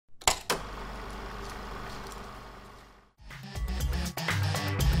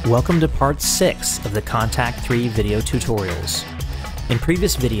Welcome to part 6 of the Kontakt 3 video tutorials. In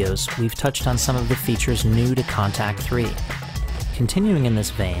previous videos, we've touched on some of the features new to Kontakt 3. Continuing in this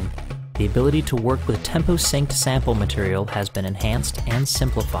vein, the ability to work with tempo-synced sample material has been enhanced and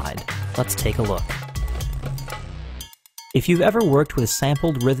simplified. Let's take a look. If you've ever worked with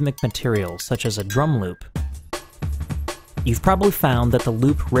sampled rhythmic material, such as a drum loop, you've probably found that the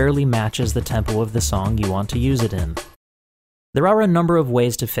loop rarely matches the tempo of the song you want to use it in. There are a number of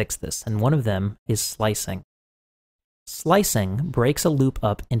ways to fix this, and one of them is slicing. Slicing breaks a loop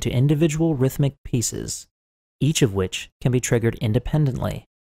up into individual rhythmic pieces, each of which can be triggered independently,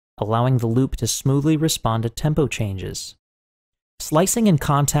 allowing the loop to smoothly respond to tempo changes. Slicing in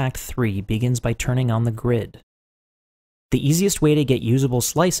Kontakt 3 begins by turning on the grid. The easiest way to get usable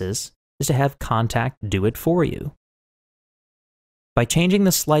slices is to have Kontakt do it for you. By changing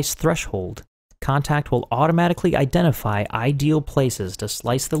the slice threshold, Kontakt will automatically identify ideal places to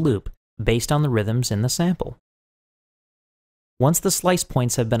slice the loop based on the rhythms in the sample. Once the slice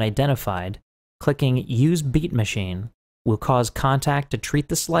points have been identified, clicking Use Beat Machine will cause Kontakt to treat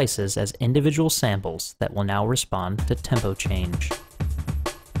the slices as individual samples that will now respond to tempo change.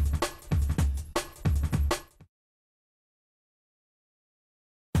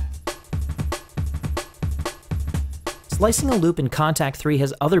 Slicing a loop in Kontakt 3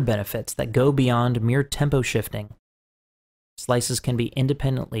 has other benefits that go beyond mere tempo shifting. Slices can be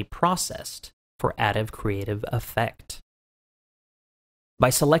independently processed for additive creative effect.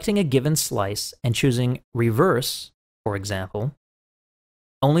 By selecting a given slice and choosing Reverse, for example,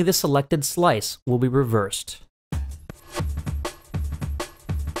 only the selected slice will be reversed.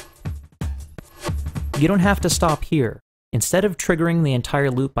 You don't have to stop here. Instead of triggering the entire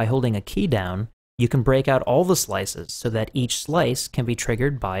loop by holding a key down, you can break out all the slices so that each slice can be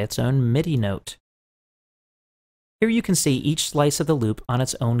triggered by its own MIDI note. Here you can see each slice of the loop on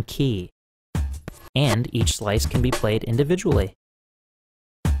its own key, and each slice can be played individually.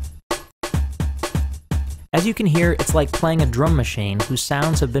 As you can hear, it's like playing a drum machine whose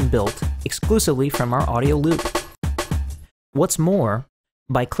sounds have been built exclusively from our audio loop. What's more,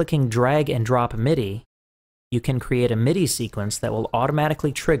 by clicking Drag and Drop MIDI, you can create a MIDI sequence that will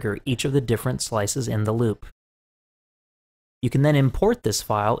automatically trigger each of the different slices in the loop. You can then import this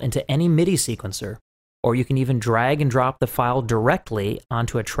file into any MIDI sequencer, or you can even drag and drop the file directly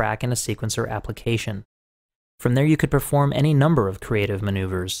onto a track in a sequencer application. From there you could perform any number of creative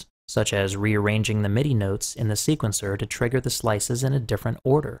maneuvers, such as rearranging the MIDI notes in the sequencer to trigger the slices in a different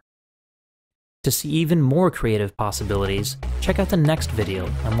order. To see even more creative possibilities, check out the next video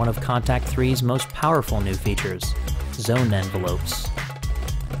on one of Kontakt 3's most powerful new features, zone envelopes.